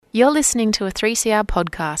You're listening to a 3CR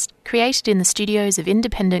podcast created in the studios of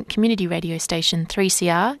independent community radio station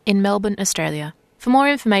 3CR in Melbourne, Australia. For more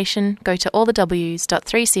information, go to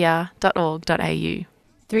allthews.3cr.org.au.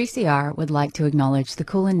 3CR would like to acknowledge the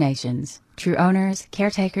Kulin Nations, true owners,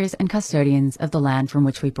 caretakers and custodians of the land from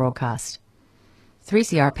which we broadcast.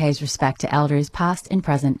 3CR pays respect to elders past and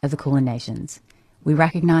present of the Kulin Nations. We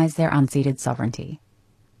recognise their unceded sovereignty.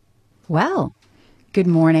 Well, good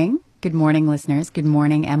morning. Good morning, listeners. Good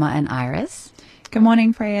morning, Emma and Iris. Good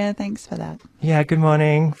morning, Freya. Thanks for that. Yeah, good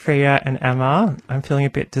morning, Freya and Emma. I'm feeling a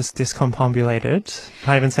bit discombobulated.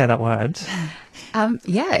 Can't even say that word.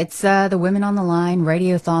 It's the Women on the Line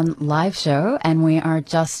Radiothon live show, and we are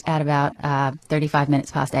just at about 35 minutes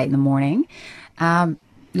past 8 in the morning.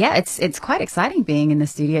 It's quite exciting being in the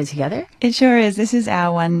studio together. It sure is. This is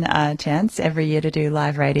our one chance every year to do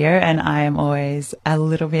live radio, and I am always a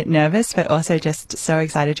little bit nervous, but also just so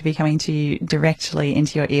excited to be coming to you directly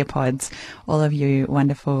into your ear pods, all of you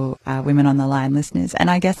wonderful Women on the Line listeners. And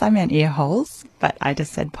I guess I meant ear holes, but I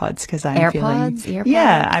just said pods because I'm AirPods.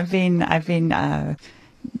 Yeah, I've been.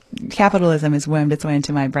 Capitalism has wormed its way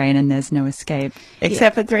into my brain, and there's no escape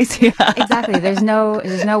except for 3CR. Exactly. There's no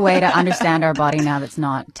way to understand our body now that's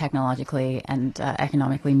not technologically and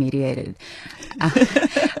economically mediated,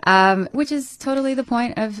 which is totally the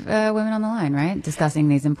point of Women on the Line, right? Discussing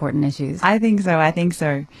these important issues. I think so.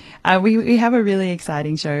 We have a really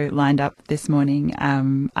exciting show lined up this morning.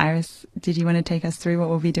 Iris, did you want to take us through what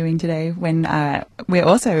we'll be doing today? When we're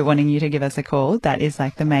also wanting you to give us a call. That is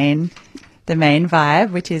like the main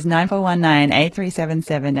vibe, which is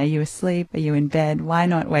 9419-8377. Are you asleep? Are you in bed? Why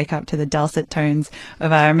not wake up to the dulcet tones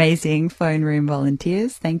of our amazing phone room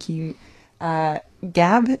volunteers? Thank you,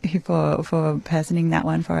 Gab, for personing that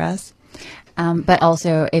one for us. But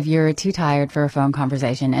also, if you're too tired for a phone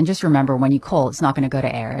conversation, and just remember, when you call, it's not going to go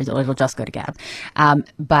to air. It'll just go to Gab.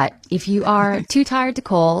 But if you are too tired to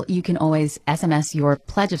call, you can always SMS your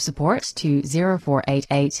pledge of support to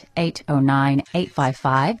 0488 809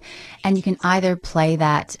 855. And you can either pay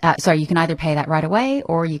that right away,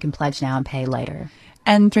 or you can pledge now and pay later.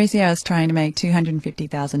 And 3CR is trying to make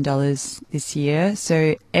 $250,000 this year,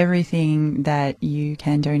 so everything that you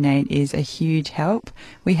can donate is a huge help.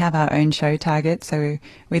 We have our own show target, so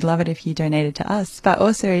we'd love it if you donated to us, but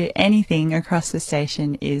also anything across the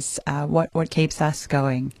station is what keeps us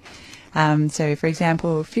going. So, for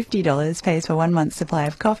example, $50 pays for 1 month's supply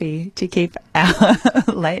of coffee to keep our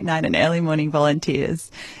late night and early morning volunteers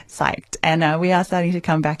psyched. And we are starting to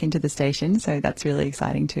come back into the station, so that's really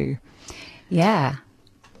exciting too. Yeah.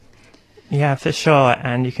 Yeah, for sure.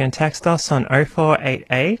 And you can text us on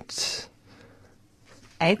 0488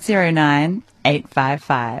 809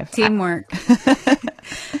 855. Teamwork.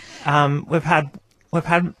 We've had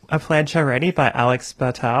a pledge already by Alex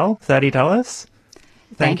Bertel, $30.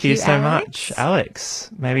 Thank you so much, Alex.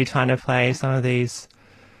 Maybe trying to play some of these.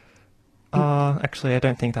 Actually, I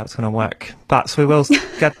don't think that's going to work, but we will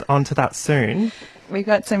get onto that soon. We've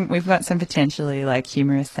got some potentially like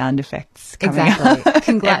humorous sound effects coming Exactly.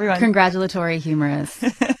 Congratulatory humorous.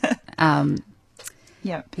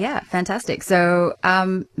 Yep. Yeah, fantastic. So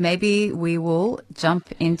maybe we will jump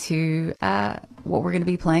into what we're going to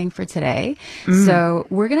be playing for today. So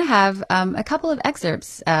we're going to have a couple of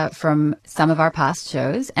excerpts from some of our past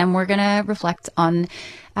shows, and we're going to reflect on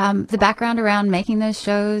the background around making those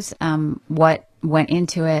shows, what went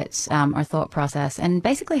into it, our thought process, and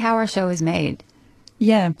basically how our show is made.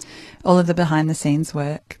 Yeah, all of the behind-the-scenes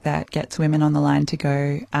work that gets Women on the Line to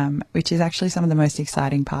go, which is actually some of the most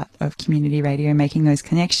exciting part of community radio, making those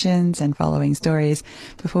connections and following stories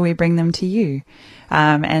before we bring them to you.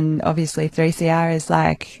 And obviously 3CR is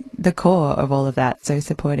like the core of all of that, so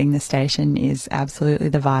supporting the station is absolutely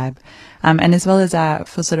the vibe. And as well as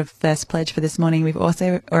for sort of first pledge for this morning, we've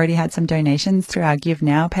also already had some donations through our Give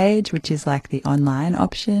Now page, which is like the online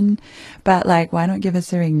option. But like, why not give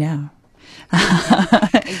us a ring now?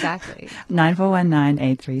 Exactly.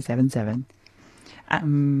 9419-8377.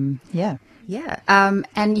 Yeah. Yeah.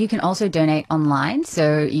 And you can also donate online.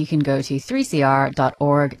 So you can go to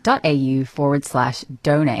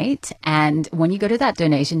 3cr.org.au/donate. And when you go to that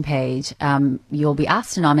donation page, you'll be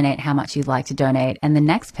asked to nominate how much you'd like to donate. And the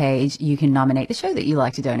next page, you can nominate the show that you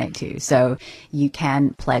like to donate to. So you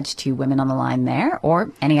can pledge to Women on the Line there,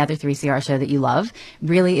 or any other 3CR show that you love.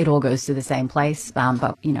 Really, it all goes to the same place. But,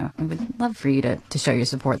 I would love for you to show your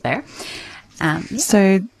support there.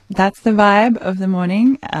 So That's the vibe of the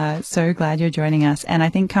morning. So glad you're joining us. And I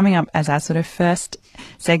think coming up as our sort of first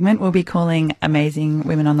segment, we'll be calling amazing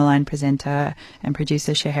Women on the Line presenter and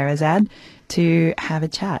producer Scheherazade to have a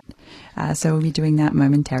chat. So we'll be doing that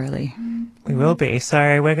momentarily. We will be.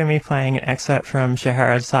 So we're going to be playing an excerpt from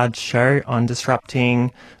Scheherazade's show on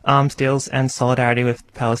disrupting arms deals and solidarity with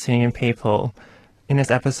Palestinian people. In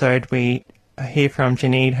this episode, we hear from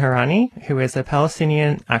Jeanine Hirani, who is a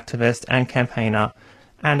Palestinian activist and campaigner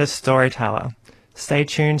and a storyteller. Stay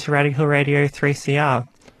tuned to Radical Radio 3CR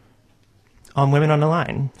on Women on the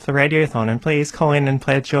Line for Radiothon, and please call in and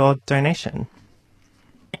pledge your donation.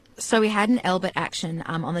 So we had an Elbit action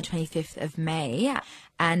on the 25th of May,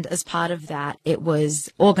 and as part of that, it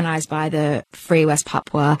was organised by the Free West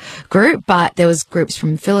Papua group, but there was groups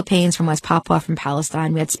from Philippines, from West Papua, from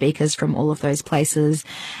Palestine. We had speakers from all of those places,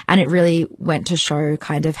 and it really went to show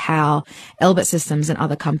kind of how Elbit Systems and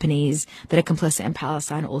other companies that are complicit in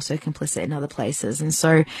Palestine are also complicit in other places. And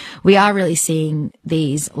so we are really seeing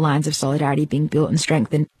these lines of solidarity being built and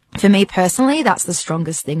strengthened. For me personally, that's the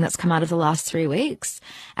strongest thing that's come out of the last 3 weeks.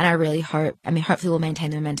 And I really hope, hopefully we'll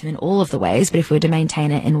maintain the momentum in all of the ways, but if we were to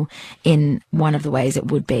maintain it in one of the ways, it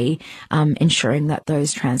would be ensuring that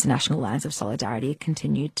those transnational lines of solidarity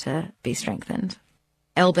continue to be strengthened.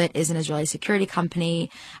 Elbit is an Israeli security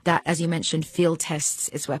company that, as you mentioned, field tests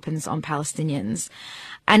its weapons on Palestinians.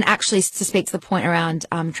 And actually, to speak to the point around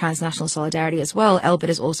transnational solidarity as well, Elbit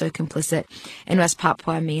is also complicit in West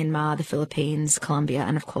Papua, Myanmar, the Philippines, Colombia,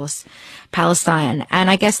 and of course, Palestine.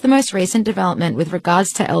 And I guess the most recent development with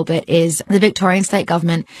regards to Elbit is the Victorian state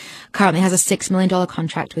government currently has a $6 million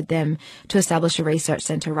contract with them to establish a research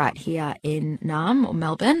centre right here in Naarm or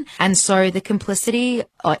Melbourne. And so the complicity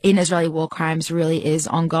in Israeli war crimes really is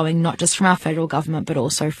ongoing, not just from our federal government, but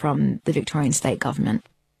also from the Victorian state government.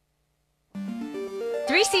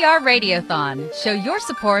 3CR Radiothon. Show your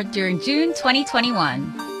support during June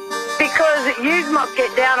 2021. Because USMOP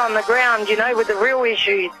get down on the ground, with the real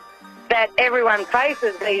issues that everyone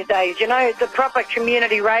faces these days. It's a proper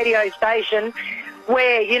community radio station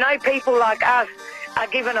where, people like us are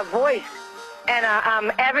given a voice and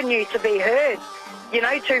an avenue to be heard,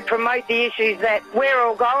 to promote the issues that we're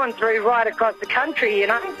all going through right across the country,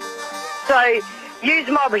 So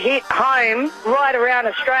USMOB hit home right around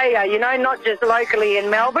Australia, not just locally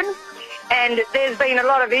in Melbourne. And there's been a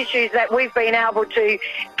lot of issues that we've been able to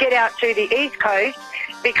get out to the East Coast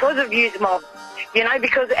because of USMOB.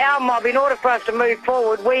 Because our mob, in order for us to move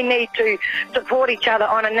forward, we need to support each other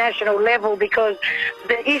on a national level because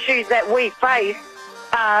the issues that we face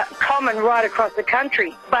are common right across the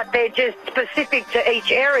country, but they're just specific to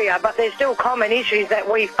each area, but they're still common issues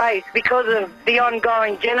that we face because of the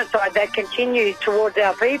ongoing genocide that continues towards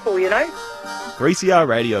our people, 3CR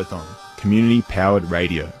Radiothon, community-powered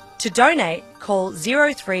radio. To donate, call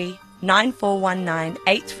 03 9419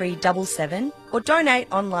 8377 or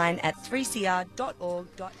donate online at 3cr.org.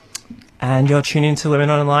 And you're tuning to Women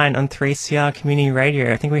Online on 3CR Community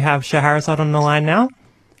Radio. I think we have Scheherazade on the line now.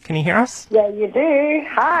 Can you hear us? Yeah, you do.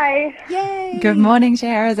 Hi. Yay! Good morning,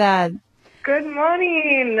 Scheherazade. Good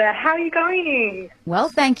morning. How are you going? Well,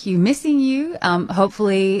 thank you. Missing you.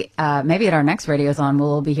 Hopefully, maybe at our next Radiothon,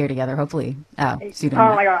 we'll all be here together, hopefully. Soon.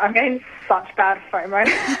 Oh, my God. I'm getting such bad FOMO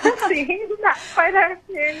seeing that photo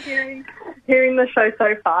and hearing the show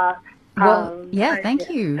so far. Well, thank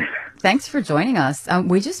you. Thanks for joining us.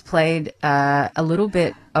 We just played a little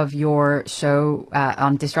bit of your show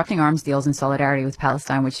on disrupting arms deals in solidarity with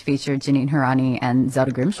Palestine, which featured Jeanine Hirani and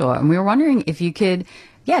Zelda Grimshaw. And we were wondering if you could,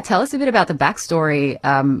 tell us a bit about the backstory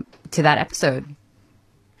to that episode.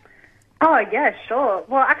 Oh, yeah, sure.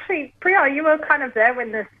 Well, actually, Priya, you were kind of there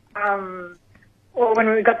when this, or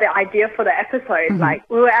when we got the idea for the episode. Mm-hmm. Like,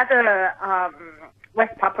 we were at the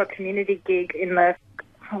West Papua community gig in the,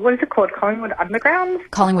 what is it called, Collingwood Underground?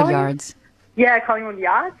 Collingwood Yards. Yeah, Collingwood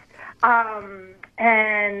Yards.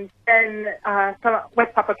 And then some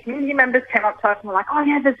West Papua community members came up to us and were like, oh,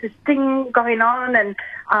 yeah, there's this thing going on, and,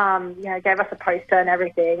 gave us a poster and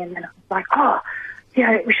everything. And then I was like, oh,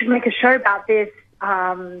 we should make a show about this. We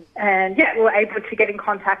were able to get in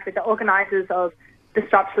contact with the organisers of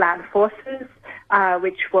Disrupt Land Forces,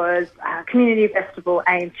 which was a community festival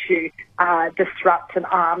aimed to disrupt an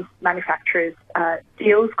arms manufacturers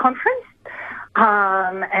deals conference.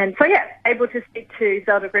 Able to speak to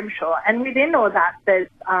Zelda Grimshaw. And within all that, there's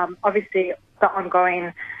obviously the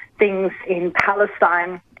ongoing things in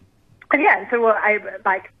Palestine. And so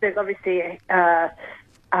there's obviously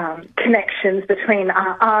connections between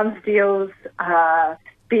arms deals,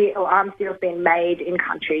 arms deals being made in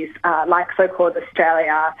countries like so-called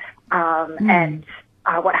Australia and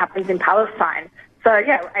what happens in Palestine. So,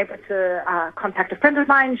 yeah, we're able to contact a friend of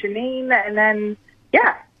mine, Janine, and then,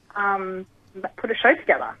 put a show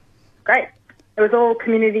together. Great. It was all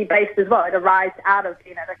community-based as well. It arose out of, the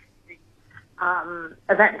community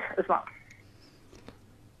event as well.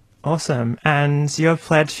 Awesome. And you have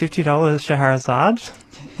pledged $50, Scheherazade.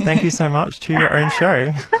 Thank you so much to your own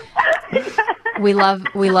show. We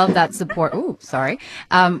love that support. Ooh, sorry.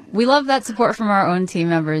 We love that support from our own team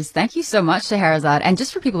members. Thank you so much, Scheherazade. And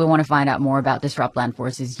just for people who want to find out more about Disrupt Land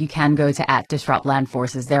Forces, you can go to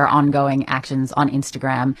 @DisruptLandForces. There are ongoing actions on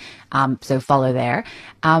Instagram, so follow there.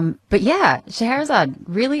 But yeah, Scheherazade,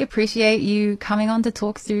 really appreciate you coming on to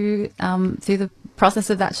talk through the process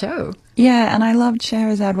of that show. Yeah, and I loved,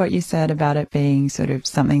 Scheherazade, what you said about it being sort of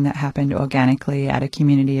something that happened organically at a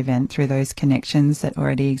community event through those connections that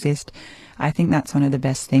already exist. I think that's one of the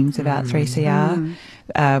best things about 3CR.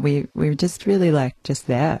 We're just really just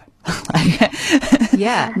there.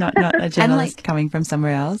 Yeah. Not a journalist coming from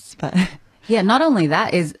somewhere else, but yeah, not only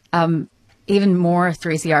that is even more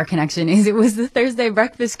 3CR connection is it was the Thursday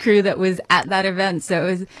Breakfast crew that was at that event. So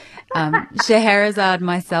it was Scheherazade,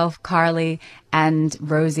 myself, Carly, and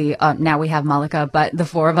Rosie. Now we have Malika, but the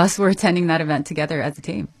four of us were attending that event together as a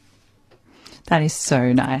team. That is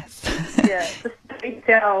so nice. Yeah, just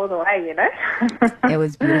 3CR all the way, It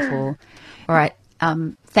was beautiful. All right.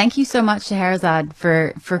 Thank you so much, Scheherazade,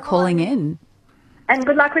 for calling in. And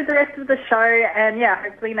good luck with the rest of the show. And yeah,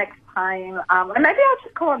 hopefully next time. And maybe I'll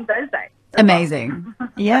just call on Thursday. Amazing.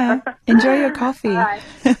 Yeah. Enjoy your coffee. All right.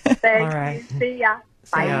 Thank All right. you. See ya.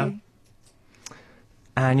 Bye. See ya.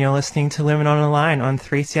 And you're listening to Women on the Line on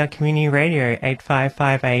 3CR Community Radio,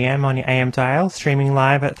 855 AM on your AM dial, streaming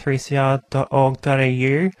live at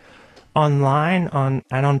 3cr.org.au, online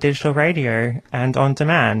on digital radio and on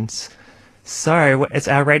demand. So it's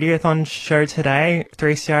our Radiothon show today.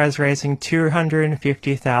 3CR is raising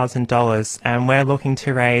 $250,000 and we're looking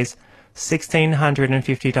to raise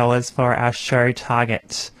 $1,650 for our show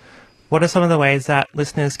target. What are some of the ways that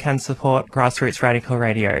listeners can support Grassroots Radical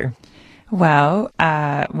Radio? Well,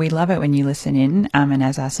 we love it when you listen in, and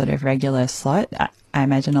as our sort of regular slot, I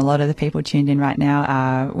imagine a lot of the people tuned in right now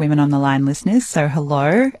are Women on the Line listeners. So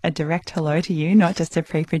hello, a direct hello to you, not just a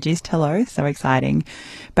pre-produced hello. So exciting.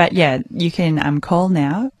 But yeah, you can call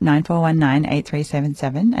now,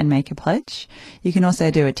 9419-8377 and make a pledge. You can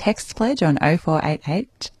also do a text pledge on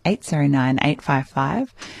 0488 809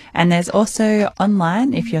 855. And there's also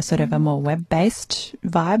online, if you're sort of a more web-based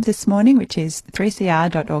vibe this morning, which is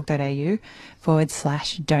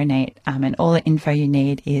 3cr.org.au/donate. And all the info you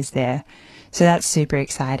need is there. So that's super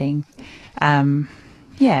exciting. Yeah.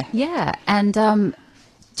 And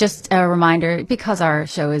just a reminder, because our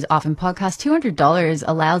show is often podcast, $200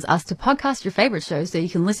 allows us to podcast your favorite shows so you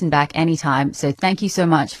can listen back anytime. So thank you so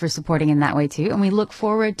much for supporting in that way too. And we look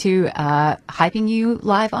forward to hyping you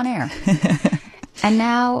live on air. And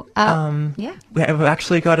now, we've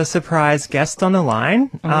actually got a surprise guest on the line.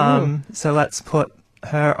 So let's put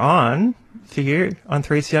her on for you on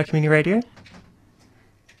 3CR Community Radio.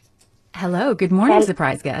 Hello, good morning,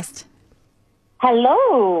 surprise guest.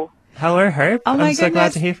 Hello. Hello, Hope. Oh my I'm so glad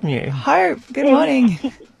goodness. to hear from you. Hope, good morning.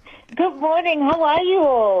 Good morning. How are you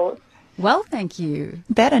all? Well, thank you.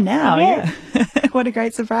 Better now, Yes. yeah. What a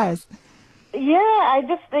great surprise. Yeah, I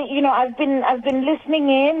just, I've been listening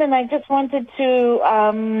in, and I just wanted to,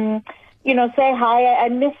 say hi. I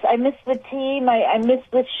miss the team. I miss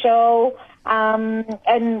the show.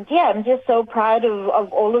 And yeah, I'm just so proud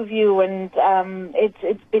of all of you, and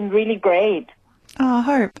it's been really great. Oh,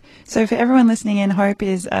 Hope. So for everyone listening in, Hope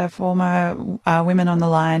is a former Women on the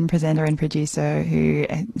Line presenter and producer who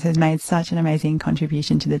has made such an amazing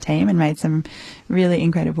contribution to the team and made some really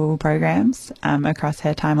incredible programs across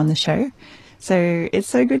her time on the show. So it's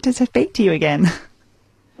so good to speak to you again.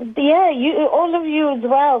 Yeah, all of you as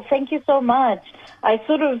well. Thank you so much. I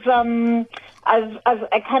sort of,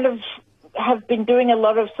 I kind of have been doing a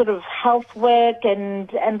lot of sort of health work,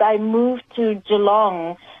 and I moved to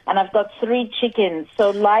Geelong, and I've got 3 chickens.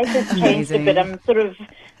 So life has changed a bit. I'm sort of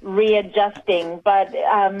readjusting, but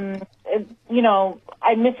I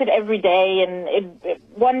miss it every day, and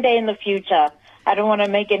one day in the future, I don't want to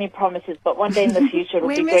make any promises, but one day in the future it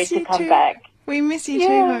would be great to come back. We miss you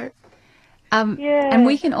too, Hope. And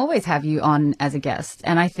we can always have you on as a guest.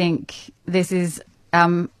 And I think this is,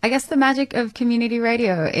 I guess the magic of community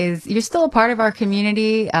radio is you're still a part of our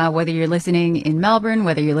community, whether you're listening in Melbourne,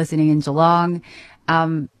 whether you're listening in Geelong.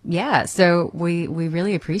 So we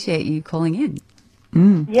really appreciate you calling in.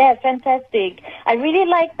 Yeah, fantastic. I really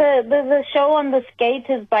like the show on the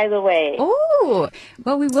skaters, by the way. Oh,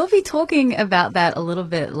 well, we will be talking about that a little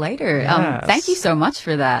bit later. Yes. Thank you so much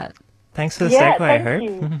for that. Thanks for the Yeah, segue, I thank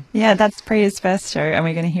hope. you. Yeah, that's Priya's first show, and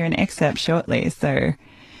we're going to hear an excerpt shortly. So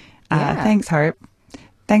thanks, Hope.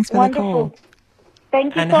 Thanks for the call. Wonderful.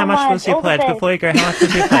 Thank you And so how much was your All the pledge? best. Before you go, how much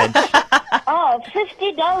was your pledge? Oh,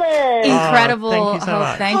 $50. Incredible. thank you so Hope.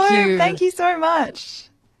 much. Thank Hope, you. thank you so much.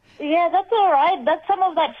 Yeah, that's all right. That's some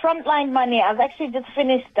of that frontline money. I've actually just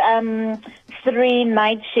finished 3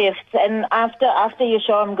 night shifts, and after your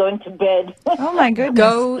show, I'm going to bed. Oh, my goodness.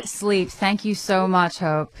 Go sleep. Thank you so much,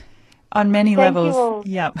 Hope. On many Thank levels.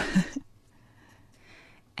 you all. Yep.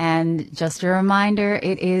 And just a reminder,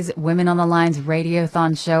 it is Women on the Line's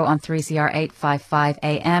Radiothon show on 3CR 855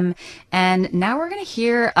 AM. And now we're going to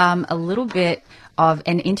hear a little bit of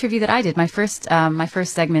an interview that I did, my first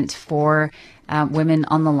segment for Women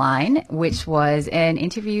on the Line, which was an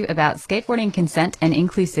interview about skateboarding consent and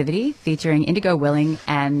inclusivity featuring Indigo Willing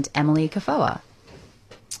and Emily Kafoa.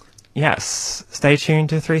 Yes. Stay tuned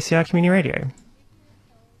to 3CR Community Radio.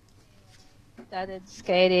 Started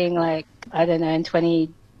skating in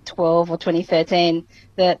 2012 or 2013,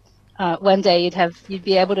 that one day you'd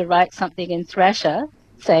be able to write something in Thrasher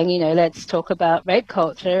saying, let's talk about rape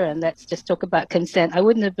culture and let's just talk about consent. I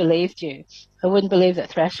wouldn't have believed you. I wouldn't believe that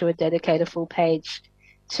Thrasher would dedicate a full page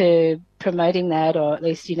to promoting that, or at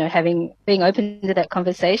least, being open to that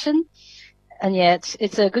conversation. And yet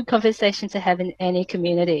it's a good conversation to have in any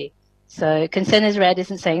community. So Consent is Rad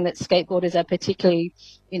isn't saying that skateboarders are particularly,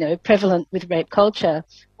 prevalent with rape culture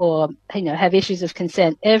or, have issues of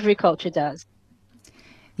consent. Every culture does.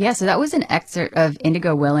 Yeah, so that was an excerpt of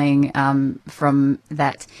Indigo Willing from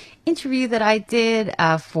that interview that I did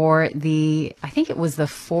for I think it was the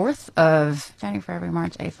 4th of January, February,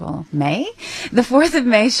 March, April, May. The 4th of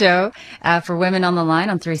May show for Women on the Line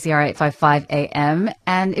on 3CR 855 AM.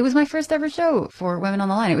 And it was my first ever show for Women on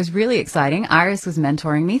the Line. It was really exciting. Iris was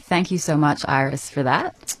mentoring me. Thank you so much, Iris, for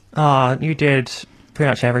that. Oh, you did pretty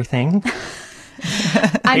much everything.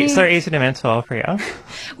 It's so easy to mentor, Priya.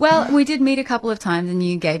 Well, we did meet a couple of times and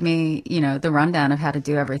you gave me, the rundown of how to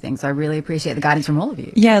do everything. So I really appreciate the guidance from all of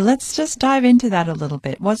you. Yeah, let's just dive into that a little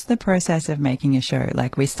bit. What's the process of making a show?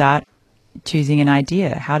 We start choosing an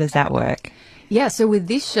idea. How does that work? Yeah, so with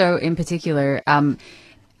this show in particular,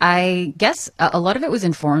 I guess a lot of it was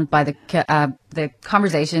informed by the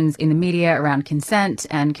conversations in the media around consent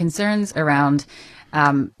and concerns around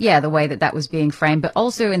the way that was being framed, but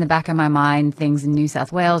also in the back of my mind, things in New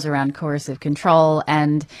South Wales around coercive control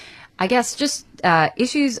and I guess just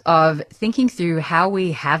issues of thinking through how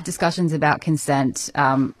we have discussions about consent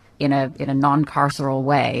in a non-carceral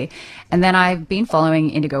way. And then I've been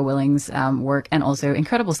following Indigo Willing's work and also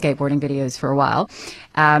incredible skateboarding videos for a while.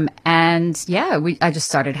 I just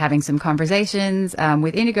started having some conversations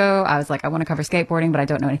with Indigo. I was like, I want to cover skateboarding, but I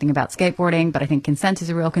don't know anything about skateboarding, but I think consent is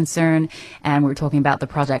a real concern. And we were talking about the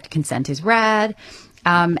project Consent is Rad.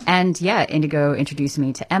 Indigo introduced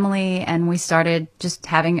me to Emily and we started just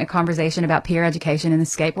having a conversation about peer education in the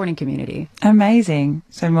skateboarding community. Amazing.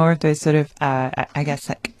 So more of those sort of,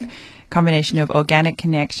 combination of organic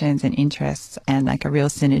connections and interests and a real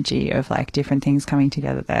synergy of different things coming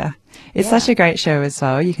together there. It's such a great show as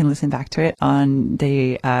well. You can listen back to it on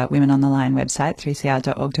the Women on the Line website,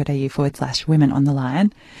 3cr.org.au/Women on the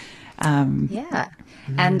Line.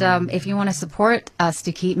 And if you want to support us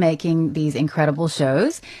to keep making these incredible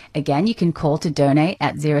shows, again, you can call to donate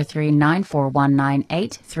at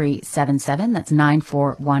 0394198377. That's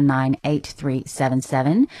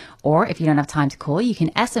 94198377. Or if you don't have time to call, you can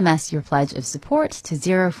SMS your pledge of support to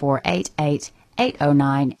 0488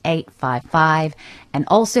 809 855. And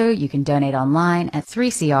also you can donate online at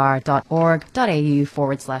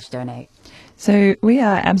 3cr.org.au/donate. So we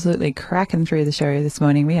are absolutely cracking through the show this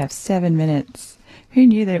morning. We have 7 minutes. Who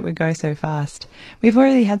knew that it would go so fast? We've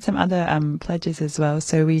already had some other pledges as well,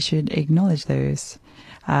 so we should acknowledge those.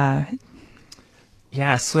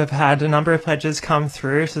 Yes, we've had a number of pledges come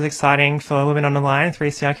through, which is exciting for Women on the Line,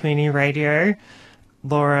 3CR Community Radio.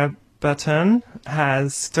 Laura Burton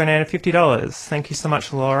has donated $50. Thank you so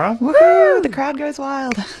much, Laura. Woohoo! The crowd goes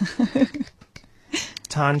wild.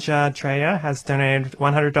 Tanja Dreyer has donated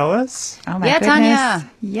 $100. Oh my goodness. Tanya.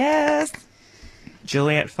 Yes.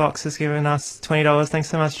 Juliet Fox has given us $20. Thanks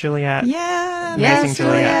so much, Juliet. Yeah. Amazing,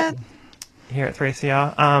 Juliet. Here at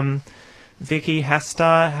 3CR. Vicky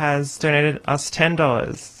Hester has donated us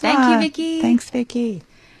 $10. Thank you, Vicky. Thanks, Vicky.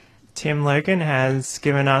 Tim Logan has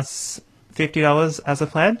given us $50 as a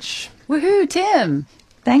pledge. Woohoo, Tim.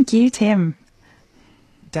 Thank you, Tim.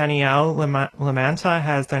 Danielle Lamanta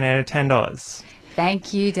has donated $10.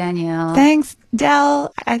 Thank you, Danielle. Thanks,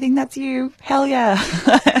 Del. I think that's you. Hell yeah.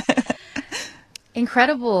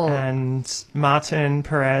 Incredible. And Martin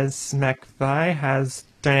Perez McVie has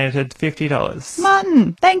donated $50.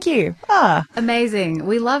 Martin, thank you. Amazing.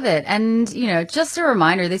 We love it. And, just a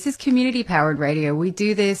reminder, this is community powered radio. We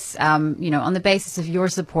do this, on the basis of your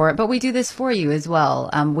support, but we do this for you as well.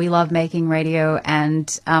 We love making radio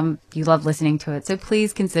and you love listening to it. So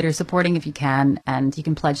please consider supporting if you can, and you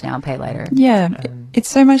can pledge now and pay later. Yeah, it's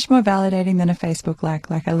so much more validating than a Facebook like.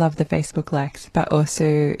 Like, I love the Facebook likes, but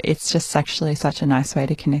also it's just actually such a nice way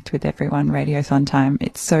to connect with everyone. Radiothon time.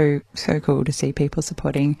 It's so cool to see people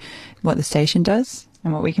supporting what the station does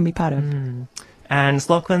and what we can be part of. And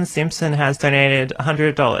Lachlan Simpson has donated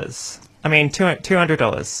 $100. I mean,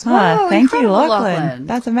 $200. Thank you, Lachlan.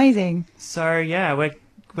 That's amazing. So yeah,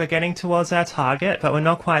 we're getting towards our target, but we're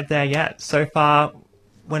not quite there yet. So far,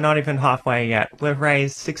 we're not even halfway yet. We've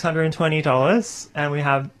raised $620 and we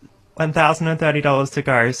have $1,030 to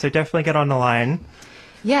go. So definitely get on the line.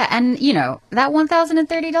 Yeah, and, that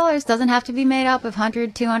 $1,030 doesn't have to be made up of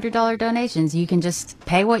 $100, $200 donations. You can just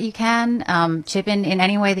pay what you can, chip in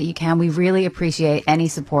any way that you can. We really appreciate any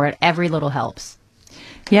support. Every little helps.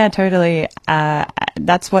 Yeah, totally.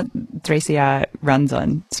 That's what 3CR runs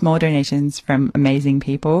on. Small donations from amazing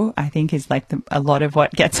people, I think, is like a lot of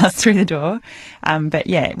what gets us through the door. But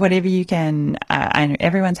yeah, whatever you can. I know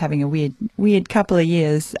everyone's having a weird couple of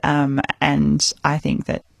years, and I think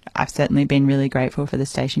that I've certainly been really grateful for the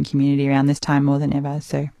station community around this time more than ever.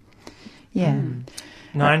 So, yeah.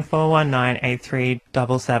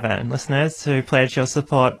 94198377. Listeners, to pledge your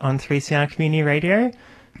support on 3CR Community Radio,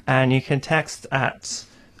 and you can text at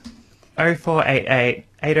 0488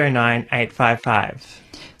 809 855.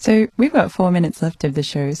 So we've got 4 minutes left of the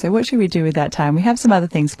show. So what should we do with that time? We have some other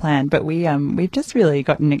things planned, but we've just really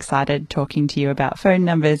gotten excited talking to you about phone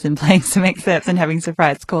numbers and playing some excerpts and having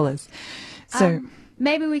surprise callers. So.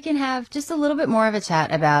 Maybe we can have just a little bit more of a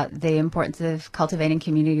chat about the importance of cultivating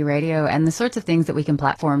community radio and the sorts of things that we can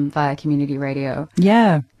platform via community radio.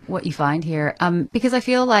 Yeah. What you find here. Because I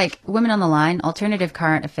feel like Women on the Line, alternative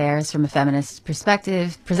current affairs from a feminist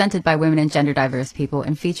perspective, presented by women and gender diverse people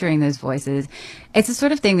and featuring those voices. It's the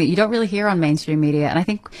sort of thing that you don't really hear on mainstream media. And I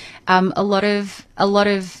think a lot of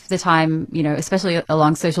the time, especially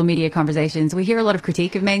along social media conversations, we hear a lot of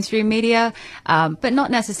critique of mainstream media, but not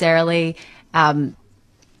necessarily...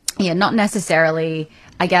 not necessarily,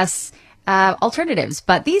 I guess, alternatives,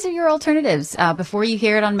 but these are your alternatives. Before you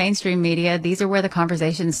hear it on mainstream media, these are where the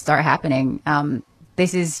conversations start happening.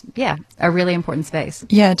 This is, a really important space.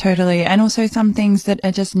 Yeah, totally. And also some things that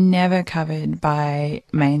are just never covered by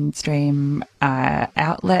mainstream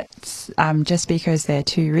outlets, just because they're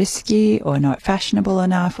too risky or not fashionable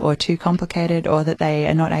enough or too complicated, or that they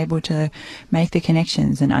are not able to make the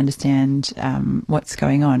connections and understand what's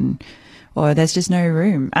going on. Or there's just no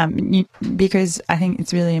room. Because I think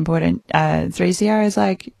it's really important. 3CR is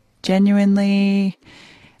like genuinely,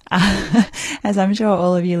 as I'm sure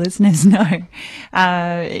all of you listeners know,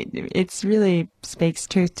 it's really speaks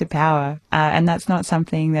truth to power. And that's not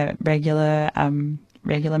something that regular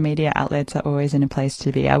media outlets are always in a place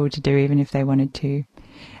to be able to do, even if they wanted to.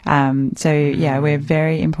 We're a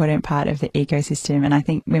very important part of the ecosystem. And I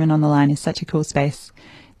think Women on the Line is such a cool space.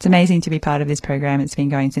 It's amazing to be part of this program. It's been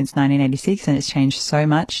going since 1986 and it's changed so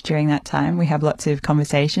much during that time. We have lots of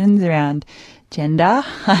conversations around gender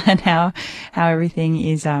and how everything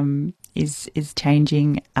is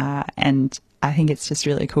changing. And I think it's just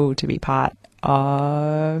really cool to be part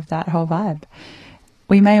of that whole vibe.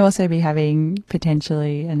 We may also be having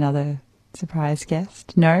potentially another surprise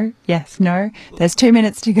guest. No? Yes? No? There's 2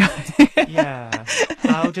 minutes to go. Yeah.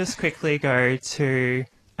 I'll just quickly go to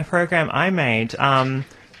a program I made.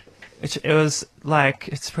 It was like,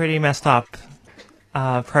 it's pretty messed up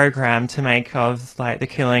program to make of like the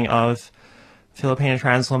killing of Filipino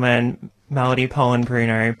trans woman Melody Poland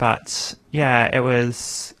Bruno. But yeah, it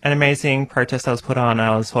was an amazing protest that was put on.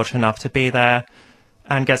 I was fortunate enough to be there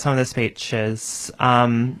and get some of the speeches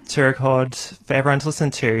to record for everyone to listen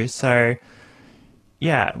to. So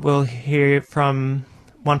yeah, we'll hear from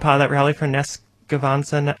one part of that rally from Nest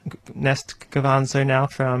Gavanzo now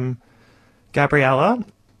from Gabriella.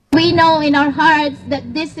 We know in our hearts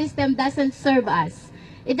that this system doesn't serve us.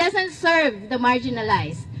 It doesn't serve the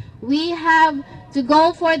marginalized. We have to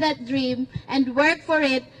go for that dream and work for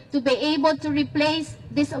it to be able to replace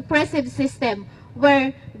this oppressive system,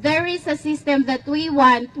 where there is a system that we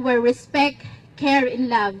want, where respect, care, and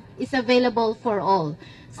love is available for all.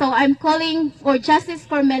 So I'm calling for justice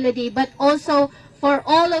for Melody, but also for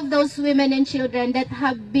all of those women and children that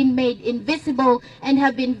have been made invisible and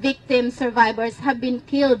have been victim survivors, have been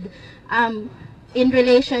killed in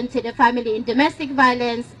relation to the family and domestic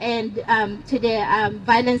violence and to the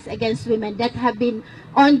violence against women that have been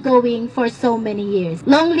ongoing for so many years.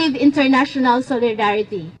 Long live international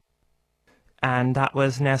solidarity. And that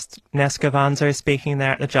was Nes Gavanzo speaking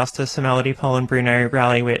there at the Justice for Melody Pole and Bruno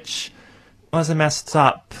rally, which was a messed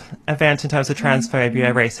up event in terms of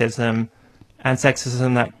transphobia, racism and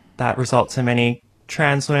sexism that results in many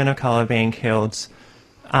trans women of colour being killed.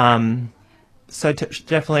 So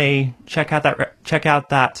definitely check out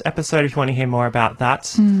that episode if you want to hear more about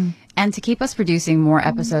that. And to keep us producing more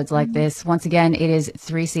episodes like this, once again, it is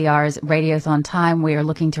 3CR's Radiothon time. We are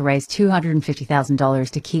looking to raise $250,000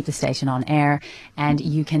 to keep the station on air, and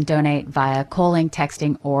you can donate via calling,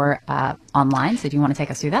 texting, or online. So do you want to take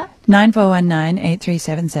us through that?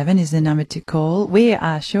 9419-8377 is the number to call. We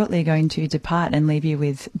are shortly going to depart and leave you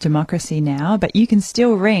with Democracy Now!, but you can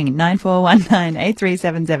still ring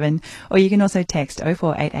 9419-8377, or you can also text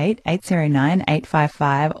 0488 809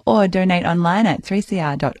 855 or donate online at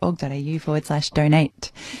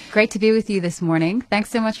 3cr.org.au/donate. Great to be with you this morning. Thanks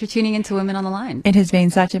so much for tuning in to Women on the Line. It has been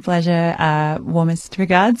such a pleasure. Warmest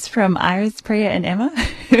regards from Iris, Priya and Emma,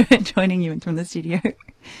 who are joining you from the studio.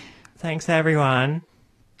 Thanks, everyone.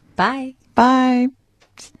 Bye. Bye.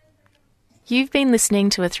 You've been listening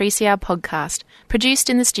to a 3CR podcast produced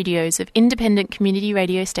in the studios of independent community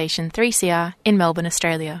radio station 3CR in Melbourne,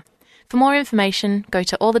 Australia. For more information, go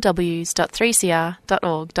to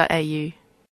allthews.3cr.org.au.